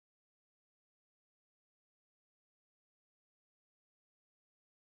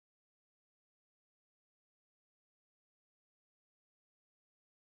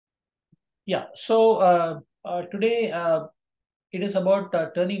Yeah. So today it is about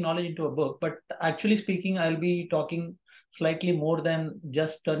turning knowledge into a book. But actually speaking, I'll be talking slightly more than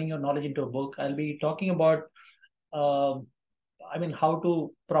just turning your knowledge into a book. I'll be talking about, uh, how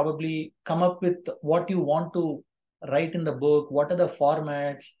to probably come up with what you want to write in the book, what are the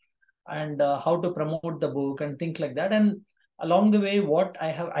formats, and how to promote the book and things like that. And along the way, what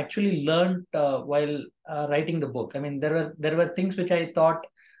I have actually learned while writing the book. There were things which I thought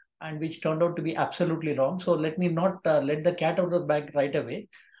and which turned out to be absolutely wrong. So let me not let the cat out of the bag right away.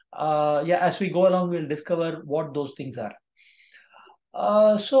 Yeah, as we go along, we'll discover what those things are.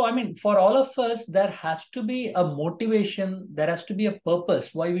 For all of us, there has to be a motivation, there has to be a purpose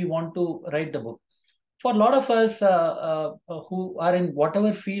why we want to write the book. For a lot of us who are in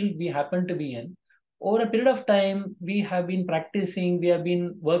whatever field we happen to be in, over a period of time, we have been practicing, we have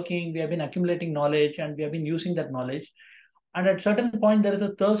been working, we have been accumulating knowledge, and we have been using that knowledge. And at certain point, there is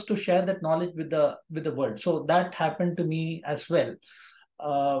a thirst to share that knowledge with the world. So that happened to me as well.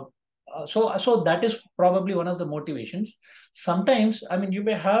 Uh, so that is probably one of the motivations. Sometimes, you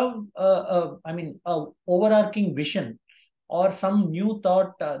may have a overarching vision or some new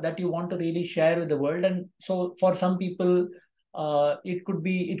thought that you want to really share with the world. And so for some people, it could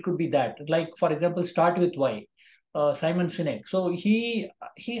be that. Like for example, start with why. Simon Sinek. So he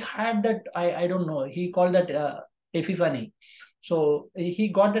had that, I don't know, he called that epiphany. So he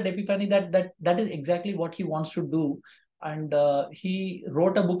got that epiphany that is exactly what he wants to do, and he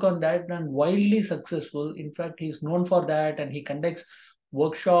wrote a book on that and wildly successful. In fact, he's known for that, and he conducts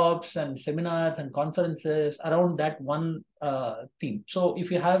workshops and seminars and conferences around that one theme. So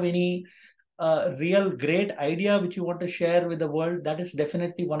if you have any real great idea which you want to share with the world, that is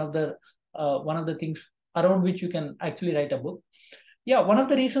definitely one of the things around which you can actually write a book. Yeah, one of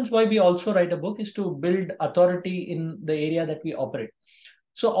the reasons why we also write a book is to build authority in the area that we operate.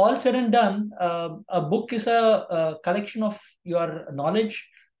 So all said and done, a book is a collection of your knowledge.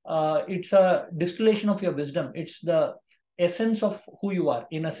 It's a distillation of your wisdom. It's the essence of who you are,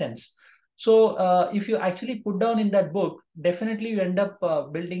 in a sense. So if you actually put down in that book, definitely you end up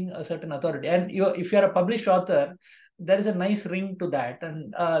building a certain authority. And if you're a published author, there is a nice ring to that,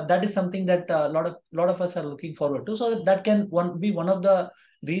 and that is something that a lot of us are looking forward to. So that can be one of the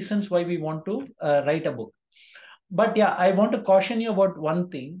reasons why we want to write a book. But yeah, I want to caution you about one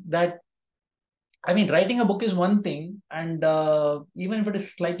thing, that writing a book is one thing, and even if it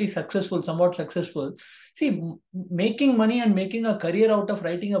is slightly successful, somewhat successful, see, making money and making a career out of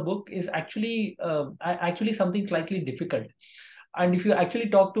writing a book is actually something slightly difficult. And if you actually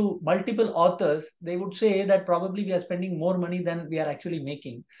talk to multiple authors, they would say that probably we are spending more money than we are actually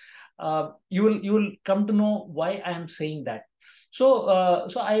making. You will come to know why I am saying that. So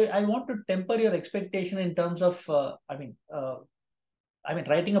I want to temper your expectation in terms of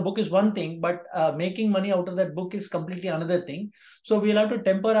writing a book is one thing, but making money out of that book is completely another thing. So we'll have to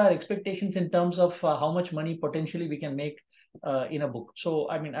temper our expectations in terms of how much money potentially we can make in a book. So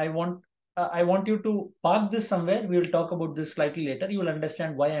I want you to park this somewhere. We will talk about this slightly later. You will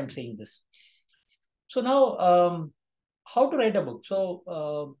understand why I'm saying this. So now, how to write a book?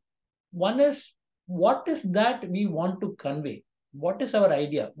 So one is, what is that we want to convey? What is our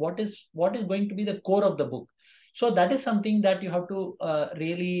idea? What is going to be the core of the book? So that is something that you have to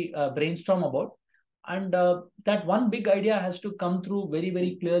really brainstorm about. And that one big idea has to come through very,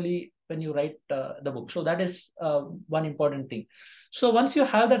 very clearly when you write the book. So that is one important thing. So once you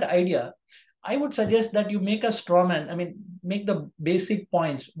have that idea, I would suggest that you make a straw man. Make the basic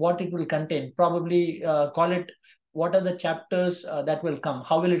points, what it will contain. Probably call it, what are the chapters that will come?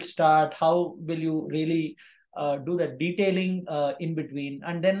 How will it start? How will you really do the detailing in between?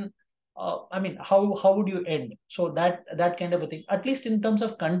 And then, how would you end? So that kind of a thing. At least in terms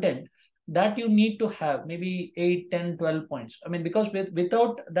of content, that you need to have maybe 8, 10, 12 points. Because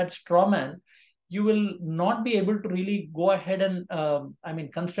without that straw man, you will not be able to really go ahead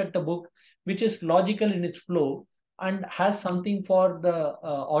and construct a book which is logical in its flow and has something for the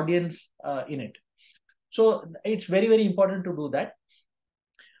audience in it. So it's very, very important to do that.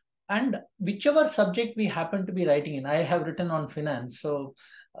 And whichever subject we happen to be writing in, I have written on finance. So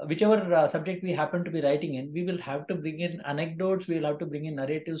whichever subject we happen to be writing in, we will have to bring in anecdotes, we will have to bring in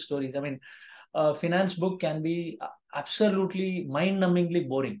narrative stories. A finance book can be absolutely mind-numbingly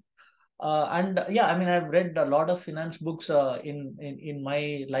boring. And yeah, I've read a lot of finance books in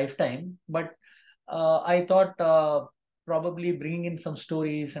my lifetime, but I thought probably bringing in some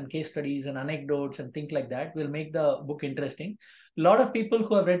stories and case studies and anecdotes and things like that will make the book interesting. A lot of people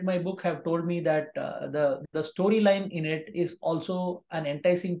who have read my book have told me that the storyline in it is also an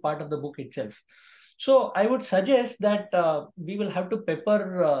enticing part of the book itself. So I would suggest that we will have to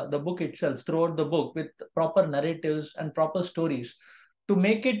pepper the book itself throughout the book with proper narratives and proper stories to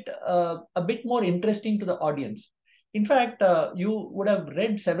make it a bit more interesting to the audience. In fact, you would have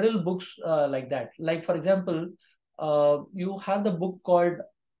read several books like that. Like, for example, you have the book called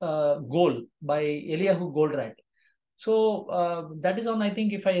Goal by Eliyahu Goldratt. So that is on, I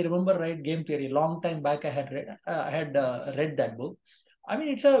think, if I remember right, Game Theory. Long time back, I had read that book. I mean,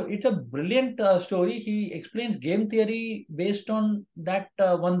 it's a brilliant story. He explains game theory based on that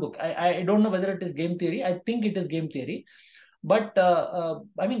one book. I don't know whether it is game theory. I think it is game theory, but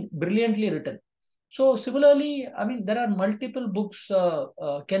I mean, brilliantly written. So similarly, I mean, there are multiple books.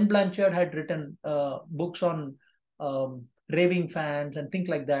 Ken Blanchard had written books on raving fans and things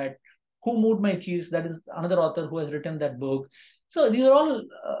like that. Who Moved My Cheese? That is another author who has written that book. So these are all,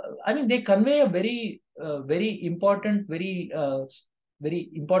 I mean, they convey a very important,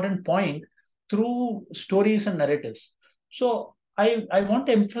 very important point through stories and narratives. So I want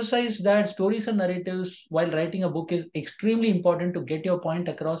to emphasize that stories and narratives while writing a book is extremely important to get your point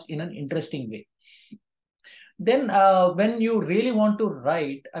across in an interesting way. Then, when you really want to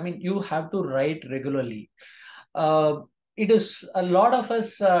write, I mean, you have to write regularly. Uh, it is a lot of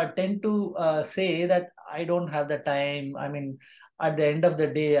us tend to say that I don't have the time. I mean, at the end of the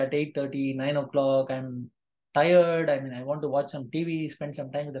day, at 8:30, 9 o'clock, I'm tired. I mean, I want to watch some TV, spend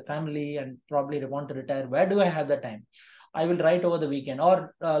some time with the family, and probably want to retire. Where do I have the time? I will write over the weekend.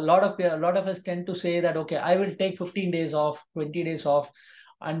 Or a lot of us tend to say that, okay, I will take 15 days off, 20 days off,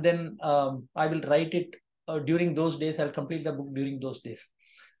 and then I will write it during those days. I'll complete the book during those days.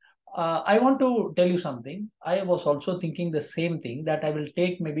 I want to tell you something. I was also thinking the same thing, that I will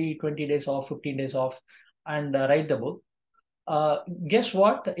take maybe 20 days off, 15 days off, and write the book. Uh, Guess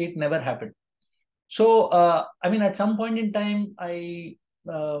what? It never happened. So, I mean, at some point in time, I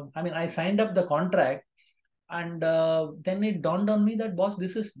signed up the contract, and then it dawned on me that, boss,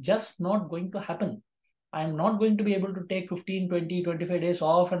 this is just not going to happen. I'm not going to be able to take 15, 20, 25 days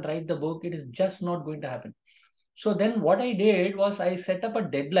off and write the book. It is just not going to happen. So then what I did was I set up a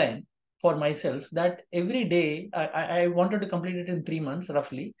deadline for myself that every day I wanted to complete it in 3 months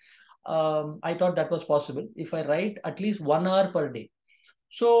roughly. I thought that was possible if I write at least 1 hour per day.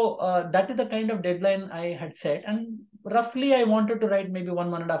 So that is the kind of deadline I had set, and roughly I wanted to write maybe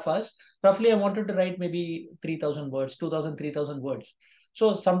 1.5 hours. Roughly I wanted to write maybe 3,000 words, 2,000, 3,000 words.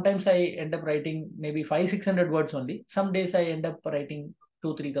 So sometimes I end up writing maybe 500, 600 words only. Some days I end up writing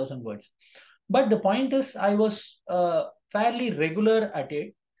 2, 3,000 words. But the point is, I was fairly regular at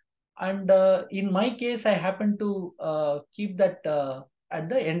it, and in my case, I happened to keep that at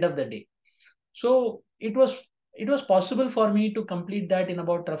the end of the day. So it was possible for me to complete that in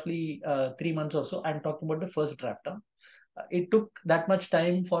about roughly 3 months or so. I'm talking about the first draft. Huh? It took that much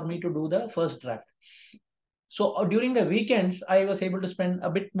time for me to do the first draft. So during the weekends, I was able to spend a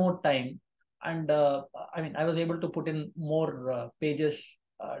bit more time, and I mean, I was able to put in more pages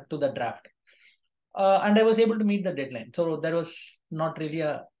to the draft, and I was able to meet the deadline. So there was not really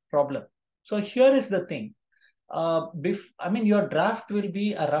a problem. So here is the thing. I mean, your draft will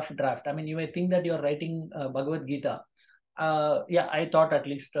be a rough draft. I mean, you may think that you're writing Bhagavad Gita. Yeah, I thought at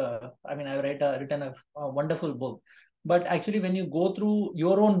least, I mean, written a wonderful book. But actually, when you go through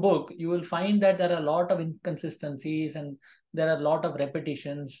your own book, you will find that there are a lot of inconsistencies, and there are a lot of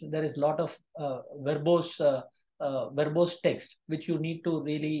repetitions. There is a lot of verbose text, which you need to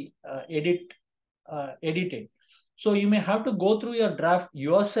really edit it. So you may have to go through your draft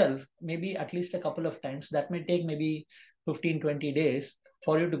yourself, maybe at least a couple of times. That may take maybe 15, 20 days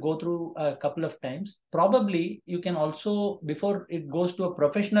for you to go through a couple of times. Probably you can also, before it goes to a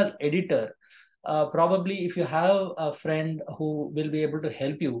professional editor, probably if you have a friend who will be able to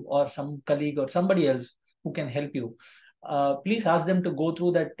help you, or some colleague or somebody else who can help you, please ask them to go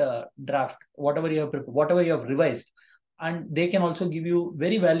through that draft, whatever you have revised, and they can also give you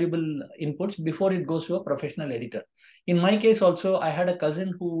very valuable inputs before it goes to a professional editor. In my case also, I had a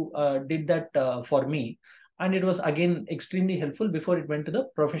cousin who did that for me, and it was again extremely helpful before it went to the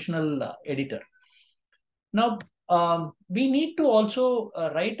professional editor. Now, we need to also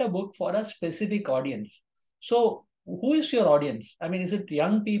write a book for a specific audience. So who is your audience? I mean, is it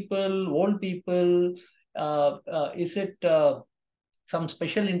young people, old people? Is it some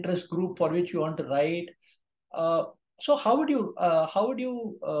special interest group for which you want to write? uh, so how would you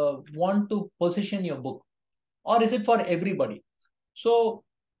want to position your book, or is it for everybody? So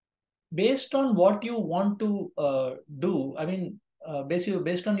based on what you want to do, I mean,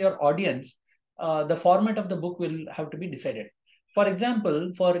 based on your audience, the format of the book will have to be decided. For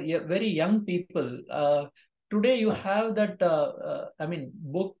example, for very young people, today you have that, I mean,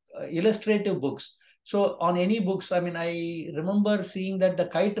 illustrative books. So on any books, I mean, I remember seeing that the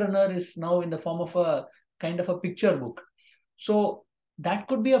Kite Runner is now in the form of a kind of a picture book. So that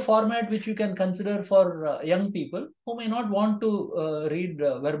could be a format which you can consider for young people who may not want to read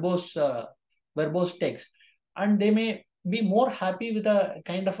verbose text, and they may be more happy with a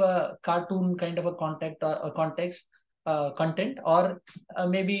kind of a cartoon kind of a contact or a context content, or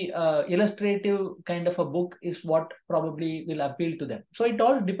maybe illustrative kind of a book is what probably will appeal to them. So it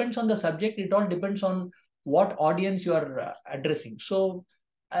all depends on the subject. It all depends on what audience you are addressing. So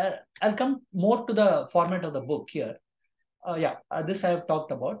uh, I'll come more to the format of the book here. This I have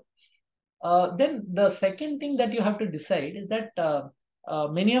talked about. Then the second thing that you have to decide is that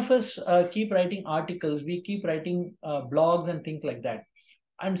many of us keep writing articles, we keep writing blogs and things like that.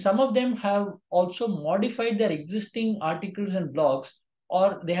 And some of them have also modified their existing articles and blogs,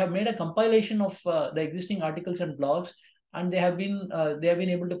 or they have made a compilation of the existing articles and blogs, and they have been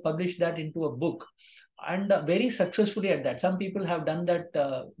able to publish that into a book, and very successfully at that. Some people have done that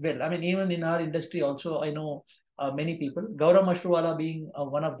well. I mean, even in our industry also, I know many people, Gaurav Mashruwala being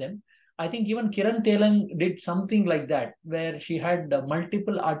one of them. I think even Kiran Telang did something like that, where she had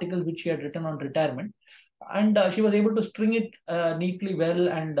multiple articles which she had written on retirement, and she was able to string it neatly well,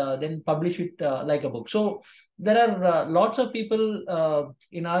 and then publish it like a book. So there are lots of people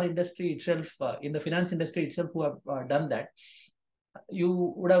in our industry itself, in the finance industry itself, who have done that.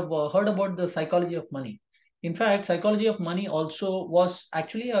 You would have heard about the Psychology of Money. In fact, Psychology of Money also was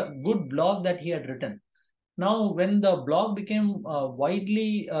actually a good blog that he had written. Now, when the blog became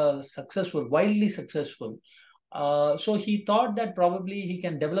widely successful, so he thought that probably he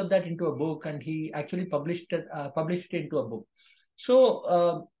can develop that into a book, and he actually published it into a book.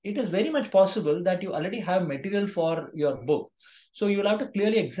 So it is very much possible that you already have material for your book. So you will have to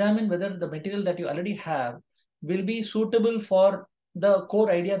clearly examine whether the material that you already have will be suitable for the core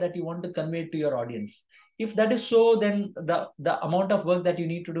idea that you want to convey to your audience. If that is so, then the amount of work that you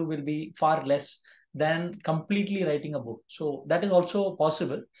need to do will be far less than completely writing a book. So that is also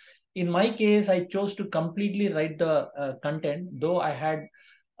possible. In my case, I chose to completely write the content, though I had,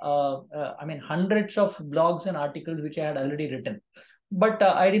 I mean, hundreds of blogs and articles which I had already written. But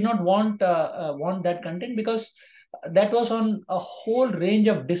I did not want that content, because that was on a whole range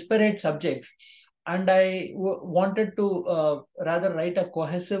of disparate subjects, and I wanted to rather write a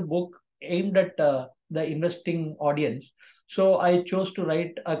cohesive book aimed at the investing audience. So I chose to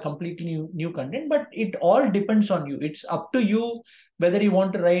write a completely new content, but it all depends on you. It's up to you whether you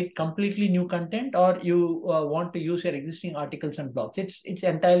want to write completely new content, or you want to use your existing articles and blogs. It's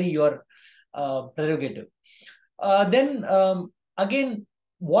entirely your prerogative. Then again,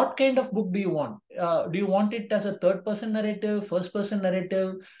 what kind of book do you want? Do you want it as a third person narrative, first person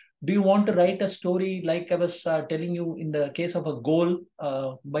narrative? Do you want to write a story like I was telling you in the case of a goal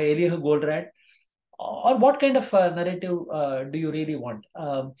by Eliyahu Goldratt? Or what kind of narrative do you really want?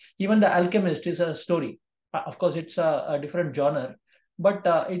 Even The Alchemist is a story. Of course, it's a different genre, but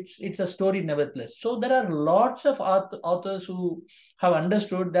it's a story nevertheless. So there are lots of authors who have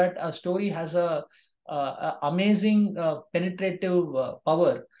understood that a story has a amazing penetrative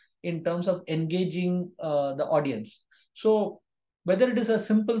power in terms of engaging the audience. So whether it is a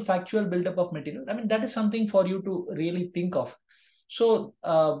simple factual buildup of material, I mean, that is something for you to really think of. So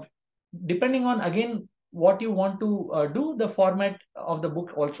depending on, again, what you want to do, the format of the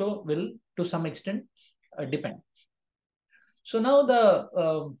book also will to some extent depend. So now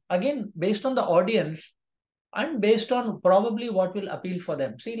the again, based on the audience and based on probably what will appeal for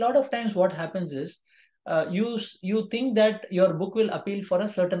them. See, a lot of times what happens is you think that your book will appeal for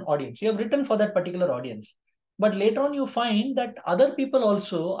a certain audience. You have written for that particular audience, but later on you find that other people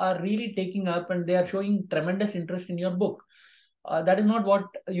also are really taking up, and they are showing tremendous interest in your book. That is not what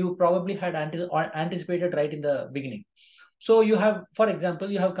you probably had anticipated right in the beginning. So you have, for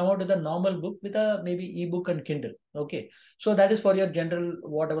example, you have come out with a normal book with a maybe ebook and Kindle. Okay. So that is for your general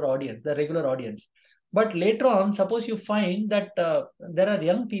whatever audience, the regular audience. But later on, suppose you find that there are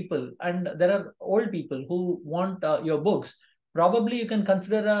young people and there are old people who want your books. Probably you can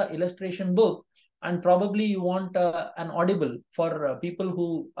consider a illustration book, and probably you want an audible for people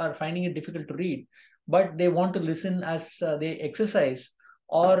who are finding it difficult to read, but they want to listen as they exercise,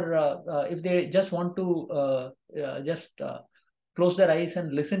 or if they just want to just close their eyes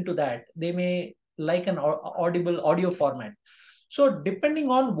and listen to that, they may like an audible audio format. So depending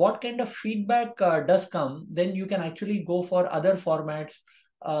on what kind of feedback does come, then you can actually go for other formats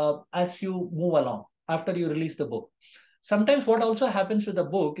as you move along after you release the book. Sometimes what also happens with the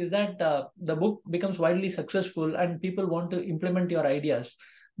book is that the book becomes widely successful and people want to implement your ideas,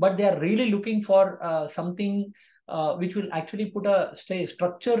 but they are really looking for something which will actually put a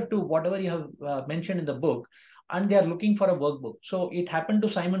structure to whatever you have mentioned in the book, and they are looking for a workbook. So it happened to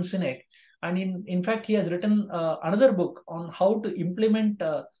Simon Sinek, and in fact he has written another book on how to implement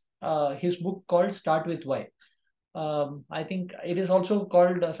his book called Start with Why. I think it is also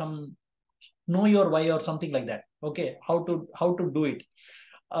called some Know Your Why or something like that. Okay, how to do it.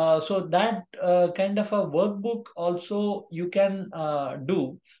 So that kind of a workbook also you can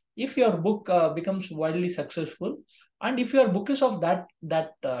do if your book becomes wildly successful, and if your book is of that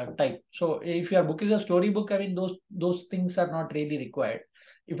type. So if your book is a storybook, I mean those things are not really required.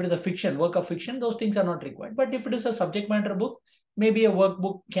 If it is a fiction work of fiction, those things are not required. But if it is a subject matter book, maybe a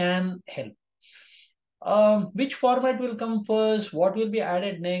workbook can help. Which format will come first? What will be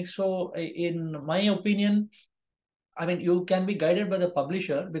added next? So, in my opinion, I mean, you can be guided by the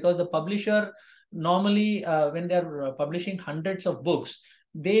publisher, because the publisher normally, when they're publishing hundreds of books,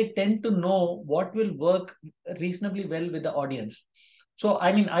 they tend to know what will work reasonably well with the audience. So,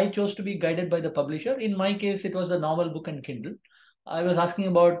 I mean, I chose to be guided by the publisher. In my case, it was the novel, book, and Kindle. I was asking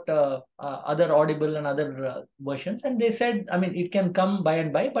about other Audible and other versions, and they said, I mean, it can come by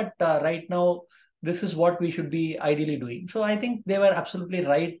and by, but right now, this is what we should be ideally doing. So I think they were absolutely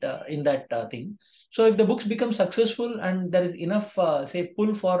right in that thing. So if the books become successful and there is enough, say,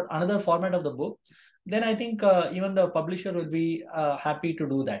 pull for another format of the book, then I think even the publisher will be happy to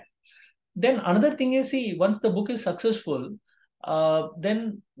do that. Then another thing is, see, once the book is successful,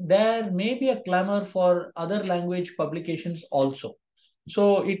 then there may be a clamor for other language publications also.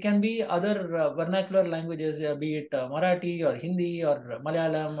 So it can be other vernacular languages, be it Marathi or Hindi or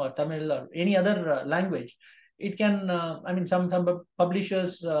Malayalam or Tamil or any other language. It can, I mean, some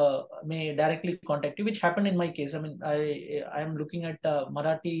publishers may directly contact you, which happened in my case. I mean, I am looking at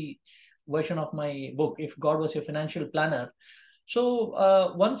Marathi version of my book, If God Was Your Financial Planner.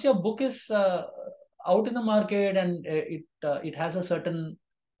 So once your book is out in the market and it has a certain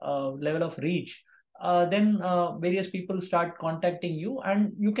level of reach, then various people start contacting you,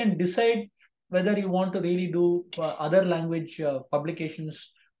 and you can decide whether you want to really do other language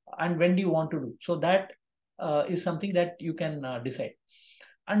publications, and when do you want to do. So that is something that you can decide.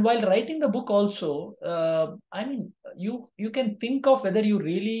 And while writing the book also, I mean, you can think of whether you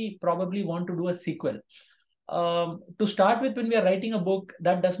really probably want to do a sequel. To start with, when we are writing a book,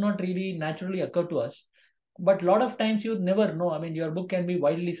 that does not really naturally occur to us. But a lot of times you never know. I mean, your book can be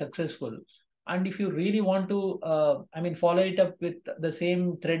widely successful. And if you really want to, I mean, follow it up with the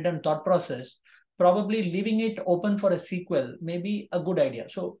same thread and thought process, probably leaving it open for a sequel may be a good idea.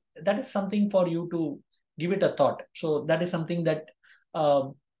 So that is something for you to give it a thought. So that is something that uh,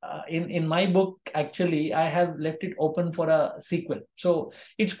 in my book, actually, I have left it open for a sequel. So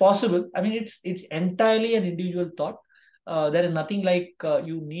it's possible. I mean, it's entirely an individual thought. There is nothing like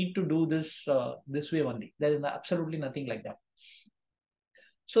you need to do this way only. There is absolutely nothing like that.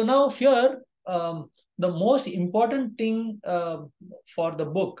 So now here, the most important thing for the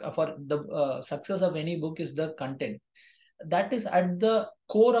book, for the success of any book, is the content. That is at the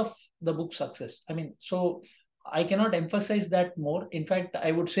core of the book success. I mean, so I cannot emphasize that more. In fact,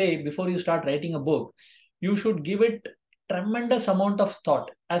 I would say before you start writing a book, you should give it tremendous amount of thought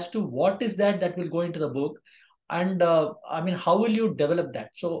as to what is that will go into the book, and I mean, how will you develop that.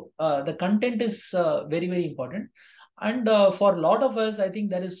 So the content is very, very important. And for a lot of us, I think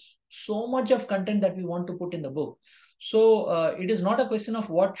there is so much of content that we want to put in the book. So it is not a question of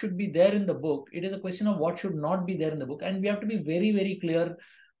what should be there in the book. It is a question of what should not be there in the book. And we have to be very, very clear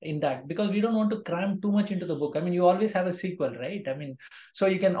in that, because we don't want to cram too much into the book. I mean, you always have a sequel, right? I mean, so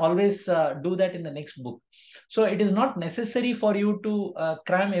you can always do that in the next book. So it is not necessary for you to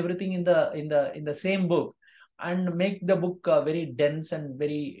cram everything in the same book and make the book very dense and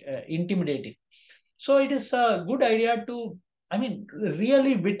very intimidating. So it is a good idea to, I mean,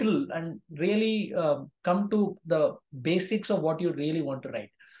 really whittle and really come to the basics of what you really want to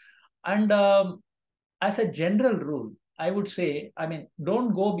write. And as a general rule, I would say, I mean,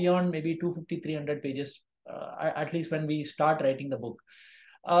 don't go beyond maybe 250, 300 pages, at least when we start writing the book.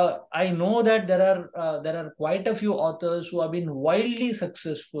 I know that there are quite a few authors who have been wildly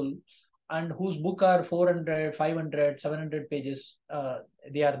successful and whose book are 400, 500, 700 pages.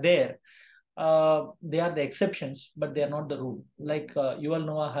 They are there. They are the exceptions, but they are not the rule. Like Yuval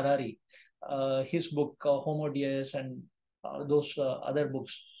Noah Harari, his book Homo Deus and those other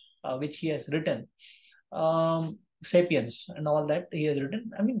books which he has written, Sapiens and all that he has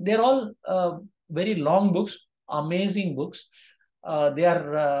written. I mean, they're all very long books, amazing books. They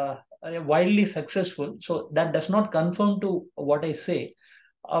are widely successful. So that does not conform to what I say.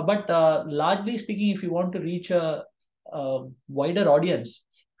 But largely speaking, if you want to reach a wider audience,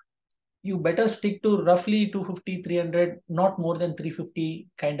 you better stick to roughly 250, 300, not more than 350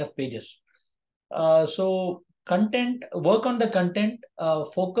 kind of pages. So content, work on the content,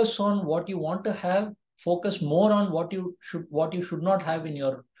 focus on what you want to have, focus more on what you should not have in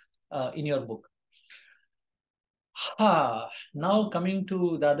your book. Now coming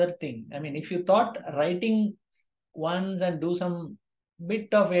to the other thing. I mean, if you thought writing once and do some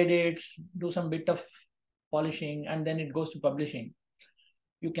bit of edits, do some bit of polishing, and then it goes to publishing,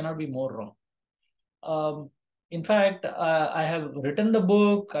 you cannot be more wrong. In fact, I have written the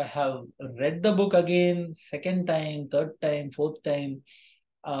book, I have read the book again, second time, third time, fourth time.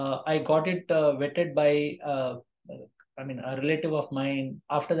 I got it vetted by, I mean, a relative of mine.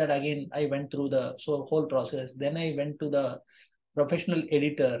 After that, again, I went through the whole process. Then I went to the professional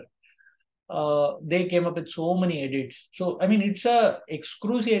editor. They came up with so many edits. So, I mean, it's a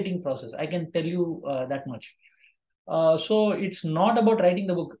excruciating process. I can tell you that much. So it's not about writing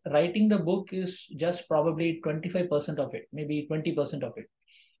the book. Writing the book is just probably 25% of it, maybe 20% of it.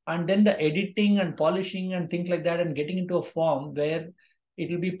 And then the editing and polishing and things like that, and getting into a form where it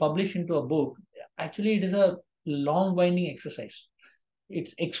will be published into a book. Actually, it is a long winding exercise.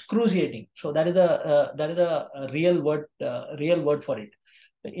 It's excruciating. So that is a real word for it.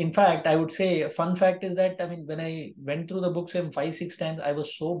 In fact, I would say a fun fact is that, I mean, when I went through the book same 5, 6 times, I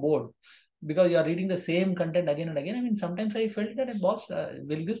was so bored because you are reading the same content again and again. I mean, sometimes I felt that, boss,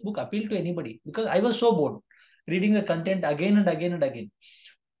 will this book appeal to anybody? Because I was so bored reading the content again and again and again.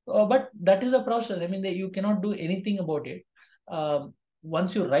 But that is the process. I mean, you cannot do anything about it.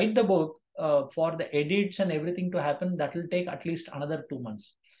 Once you write the book, for the edits and everything to happen, that will take at least another 2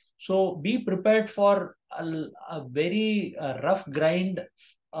 months. So be prepared for a very rough grind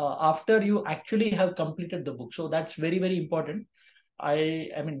after you actually have completed the book. So that's very, very important.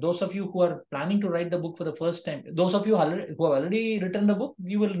 I mean, those of you who are planning to write the book for the first time, those of you who have already written the book,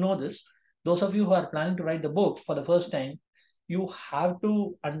 you will know this. Those of you who are planning to write the book for the first time, you have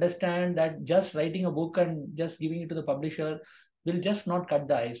to understand that just writing a book and just giving it to the publisher will just not cut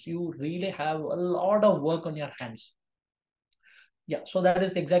the ice. You really have a lot of work on your hands. Yeah, so that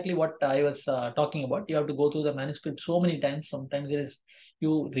is exactly what I was talking about. You have to go through the manuscript so many times. Sometimes it is,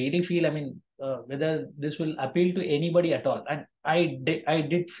 you really feel, I mean, whether this will appeal to anybody at all. And I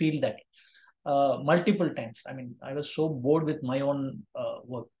did feel that multiple times. I mean, I was so bored with my own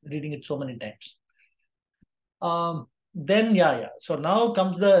work, reading it so many times. Then yeah. So now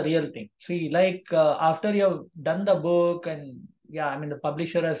comes the real thing. See, like after you've done the book, and yeah, I mean, the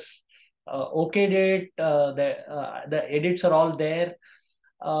publisher has okayed it. The edits are all there.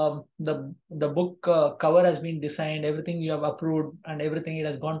 The book cover has been designed. Everything you have approved, and everything it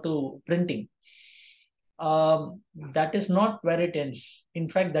has gone to printing. That is not where it ends. In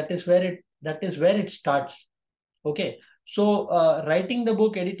fact, that is where it starts. Okay. So writing the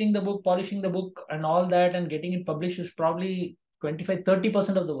book, editing the book, polishing the book, and all that, and getting it published is probably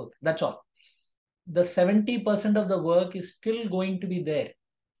 25-30% of the work. That's all. The 70% of the work is still going to be there.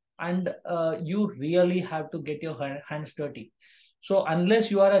 And you really have to get your hands dirty. So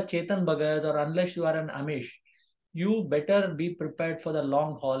unless you are a Chetan Bhagat or unless you are an Amish, you better be prepared for the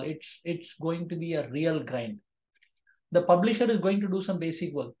long haul. It's going to be a real grind. The publisher is going to do some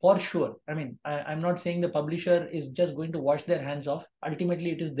basic work for sure. I mean, I'm not saying the publisher is just going to wash their hands off.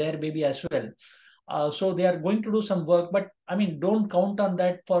 Ultimately, it is their baby as well. So they are going to do some work, but I mean, don't count on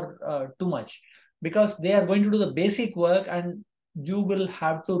that for too much, because they are going to do the basic work and you will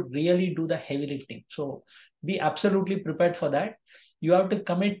have to really do the heavy lifting. So be absolutely prepared for that. You have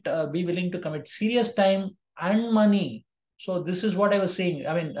to be willing to commit serious time and money. So this is what I was saying.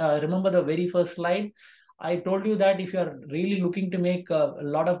 I mean, remember the very first slide? I told you that if you are really looking to make a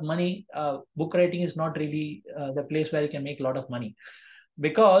lot of money, book writing is not really the place where you can make a lot of money,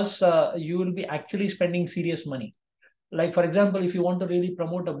 because you will be actually spending serious money. Like, for example, if you want to really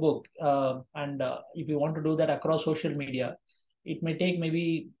promote a book, and if you want to do that across social media, it may take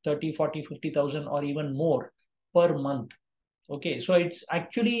maybe 30, 40, 50,000 or even more per month. Okay, so it's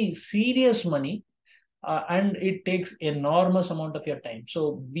actually serious money, and it takes enormous amount of your time.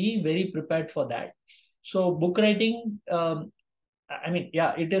 So be very prepared for that. So book writing, I mean,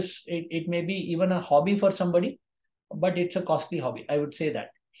 yeah, it may be even a hobby for somebody, but it's a costly hobby. I would say that.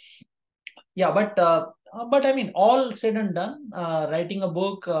 Yeah, but I mean, all said and done, writing a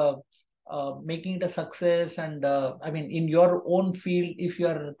book, making it a success, and I mean, in your own field, if you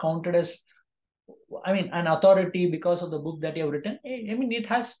are counted as, I mean, an authority because of the book that you have written, I mean, it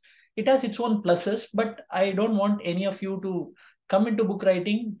has its own pluses. But I don't want any of you to come into book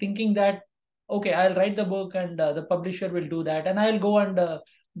writing thinking that, okay, I'll write the book and the publisher will do that, and I'll go and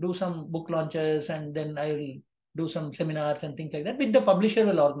do some book launches, and then I'll do some seminars and things like that, which the publisher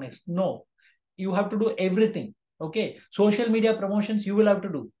will organize. No, you have to do everything. Okay, social media promotions you will have to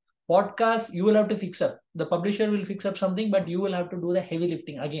do. Podcast you will have to fix up. The publisher will fix up something, but you will have to do the heavy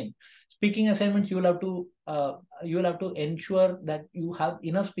lifting again. Speaking assignments you will have to ensure that you have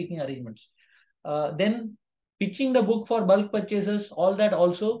enough speaking arrangements. Then pitching the book for bulk purchases, all that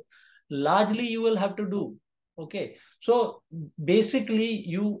also largely you will have to do. Okay, so basically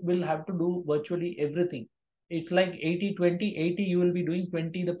you will have to do virtually everything. It's like 80-20. 80 you will be doing,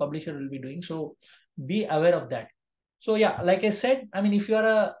 20 the publisher will be doing. So be aware of that. So yeah, like I said, I mean, if you are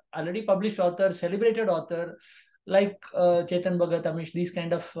a already published author, celebrated author, like Chetan Bhagat, Amish, these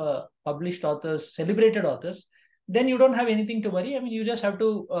kind of published authors, celebrated authors, then you don't have anything to worry. I mean, you just have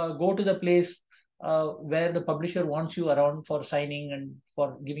to go to the place where the publisher wants you around for signing and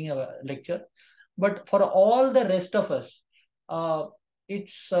for giving a lecture. But for all the rest of us, uh,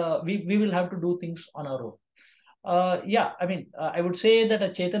 we will have to do things on our own. Yeah, I mean, I would say that a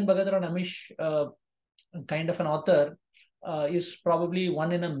Chetan Bhagat or an Amish kind of an author is probably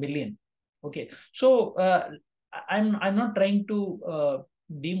one in a million. Okay, so I'm not trying to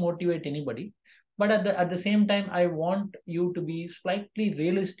demotivate anybody, but at the same time, I want you to be slightly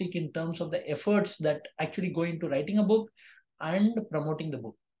realistic in terms of the efforts that actually go into writing a book and promoting the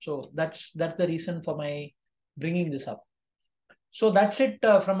book. So that's the reason for my bringing this up. So that's it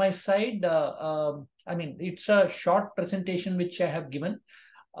from my side. I mean, it's a short presentation which I have given.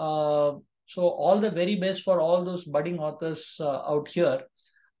 Uh, so all the very best for all those budding authors out here.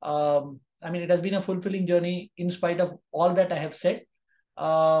 I mean, it has been a fulfilling journey in spite of all that I have said.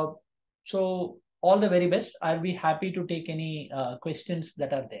 Uh, so all the very best. I'll be happy to take any questions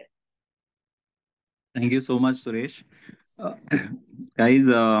that are there. Thank you so much, Suresh. Uh, guys,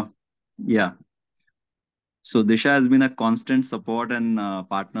 yeah. So Disha has been a constant support and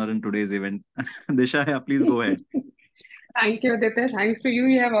partner in today's event. Disha, yeah, please go ahead. Thank you, Aditya. Thanks to you.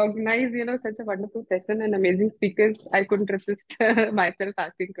 You have organized, such a wonderful session and amazing speakers. I couldn't resist myself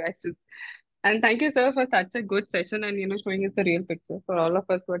asking questions. And thank you, sir, for such a good session and, showing us the real picture for all of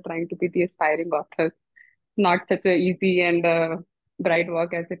us who are trying to be the aspiring authors. Not such a easy and bright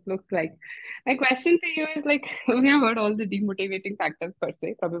work as it looks like. My question to you is like, we have heard all the demotivating factors per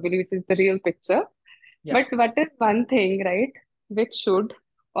se, probably, which is the real picture. Yeah. But what is one thing, right, which should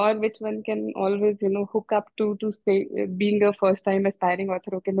or which one can always, hook up to say being a first time aspiring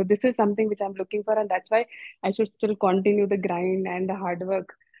author, okay, no, this is something which I'm looking for, and that's why I should still continue the grind and the hard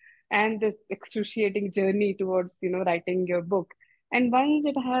work and this excruciating journey towards, writing your book. And once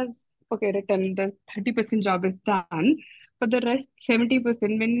it has, okay, written, the 30% job is done, but the rest 70%,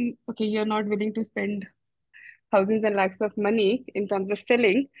 when, okay, you're not willing to spend thousands and lakhs of money in terms of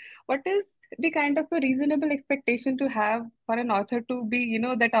selling, what is the kind of a reasonable expectation to have for an author to be,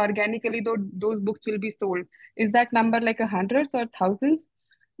 that organically those books will be sold? Is that number like a hundreds or thousands?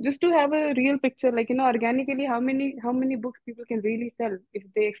 Just to have a real picture, like, organically, how many books people can really sell if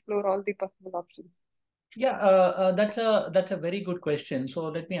they explore all the possible options? Yeah, that's a very good question. So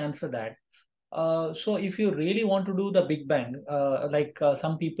let me answer that. So if you really want to do the big bang, like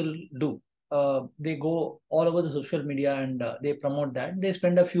some people do, they go all over the social media and they promote that. They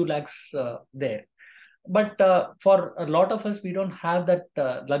spend a few lakhs there. But for a lot of us, we don't have that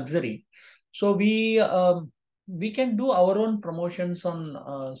luxury. So we can do our own promotions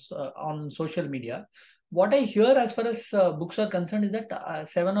on social media. What I hear as far as books are concerned is that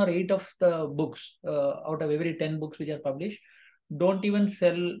 7 or 8 of the books out of every 10 books which are published don't even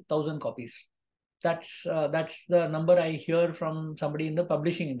sell 1,000 copies. That's the number I hear from somebody in the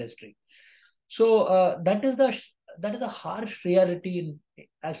publishing industry. So that is the harsh reality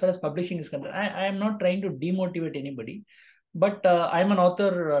as far as publishing is concerned. I am not trying to demotivate anybody, but I'm an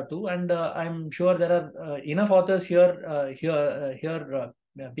author too, and I'm sure there are enough authors here,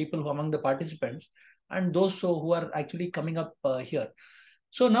 people who among the participants, and those who are actually coming up here.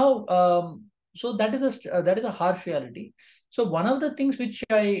 So now, so that is a harsh reality. So one of the things which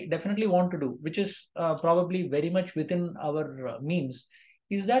I definitely want to do, which is probably very much within our means,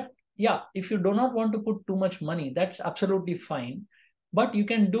 is that yeah, if you do not want to put too much money, that's absolutely fine. But you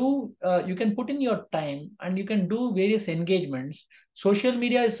can put in your time and you can do various engagements. Social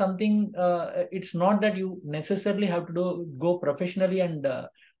media is something, it's not that you necessarily have to go professionally and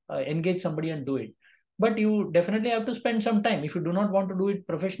engage somebody and do it. But you definitely have to spend some time. If you do not want to do it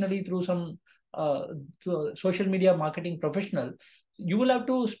professionally through some uh, social media marketing professional, you will have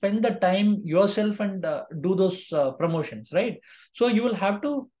to spend the time yourself and do those promotions, right? So you will have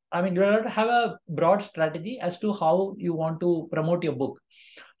to, I mean, you will have to have a broad strategy as to how you want to promote your book.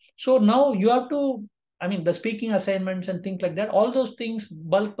 So now you have to, I mean, the speaking assignments and things like that, all those things,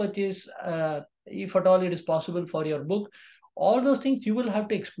 bulk purchase, if at all it is possible for your book. All those things you will have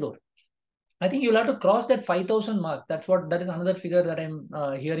to explore. I think you'll have to cross that 5,000 mark. That is another figure that I'm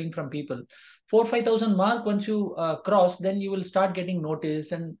hearing from people. 5,000 mark, once you cross, then you will start getting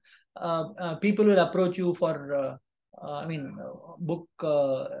noticed, and people will approach you for, book,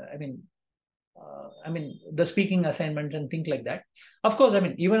 the speaking assignments and things like that. Of course,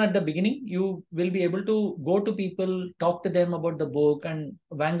 even at the beginning, you will be able to go to people, talk to them about the book, and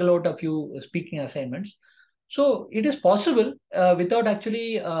wangle out a few speaking assignments. So it is possible, without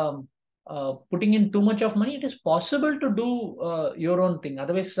actually putting in too much of money. It is possible to do your own thing.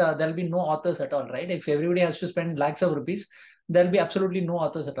 Otherwise, there'll be no authors at all, right? If everybody has to spend lakhs of rupees, there'll be absolutely no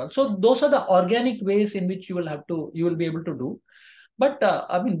authors at all. So those are the organic ways in which you will be able to do. But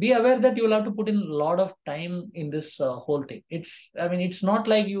be aware that you will have to put in a lot of time in this whole thing. It's not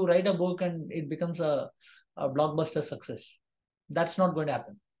like you write a book and it becomes a blockbuster success. That's not going to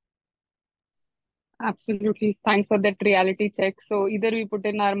happen. Absolutely. Thanks for that reality check. So either we put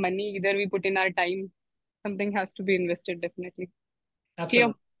in our money, either we put in our time. Something has to be invested, definitely. Clear.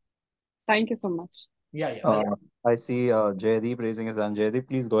 Absolutely. Thank you so much. Yeah. I see Jaydeep raising his hand. Jaydeep,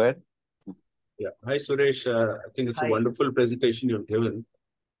 please go ahead. Yeah. Hi, Suresh. I think it's Hi. a wonderful presentation you've given.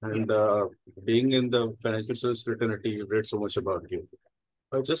 And being in the financial service fraternity, you've read so much about you.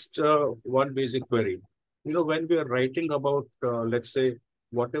 Just one basic query. When we are writing about, let's say,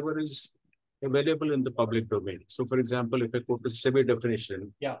 whatever is available in the public domain. So, for example, if I quote a SEBI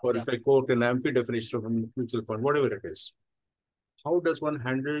definition, or if I quote an AMFI definition of a mutual fund, whatever it is, how does one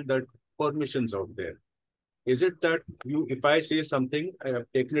handle that permissions out there? Is it that if I say something, I have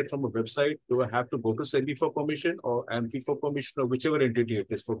taken it from a website, do I have to go to SEBI for permission or AMFI for permission or whichever entity it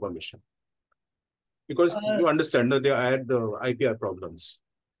is for permission? Because you understand that I had the IPR problems.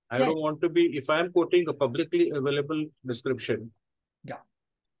 I don't want to be, if I'm quoting a publicly available description,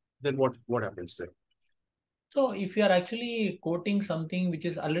 then what happens there? So if you are actually quoting something which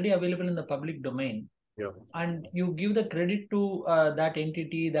is already available in the public domain, and you give the credit to that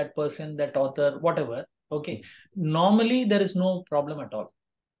entity, that person, that author, whatever, okay, normally there is no problem at all.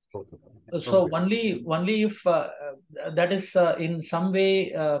 So only if that is in some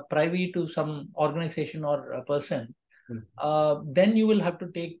way private to some organization or a person, then you will have to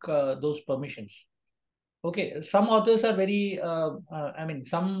take those permissions. Okay, some authors are very,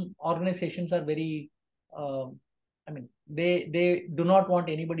 some organizations are very, they do not want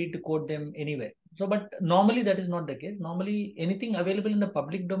anybody to quote them anywhere. So, but normally that is not the case. Normally anything available in the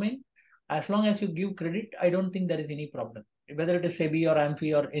public domain, as long as you give credit, I don't think there is any problem. Whether it is SEBI or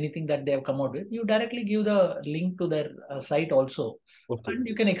AMFI or anything that they have come out with, you directly give the link to their site also. And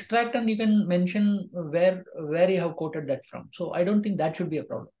you can extract and you can mention where you have quoted that from. So I don't think that should be a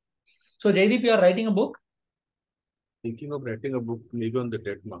problem. So Jaydeep, you are writing a book? Thinking of writing a book, maybe on the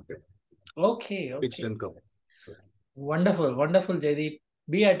debt market. Okay. Fixed income. Wonderful, Jaydeep.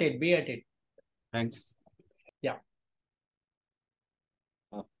 Be at it. Thanks. Yeah.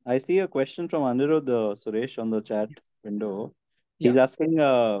 I see a question from Anirudh Suresh on the chat window. He's asking,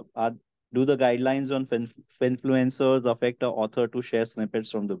 do the guidelines on finfluencers affect an author to share snippets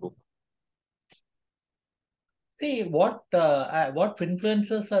from the book? See, what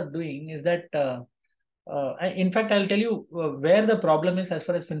influencers are doing is that, in fact, I'll tell you where the problem is as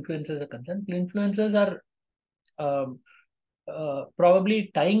far as influencers are concerned. Influencers are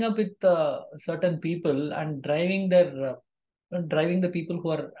probably tying up with certain people and driving the people who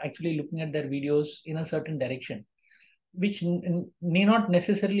are actually looking at their videos in a certain direction, which need not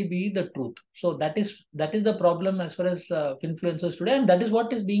necessarily be the truth. So that is the problem as far as influencers today, and that is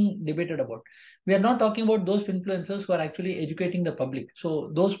what is being debated about. We are not talking about those influencers who are actually educating the public.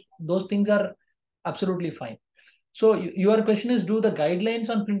 So those things are absolutely fine. So your question is, do the guidelines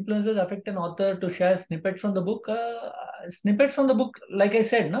on influencers affect an author to share snippets from the book? Snippets from the book, like I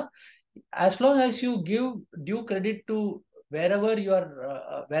said, no, as long as you give due credit to wherever you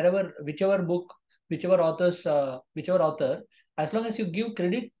are, whichever book, whichever author, as long as you give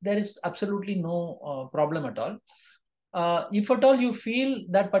credit, there is absolutely no problem at all. If at all you feel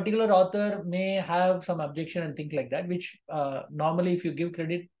that particular author may have some objection and things like that, which normally if you give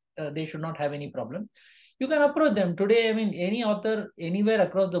credit, they should not have any problem. You can approach them today. Any author anywhere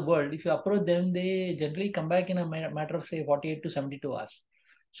across the world, if you approach them, they generally come back in a matter of say 48 to 72 hours.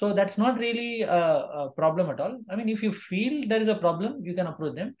 So that's not really a problem at all. If you feel there is a problem, you can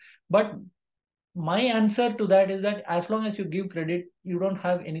approach them. But my answer to that is that as long as you give credit, you don't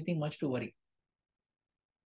have anything much to worry.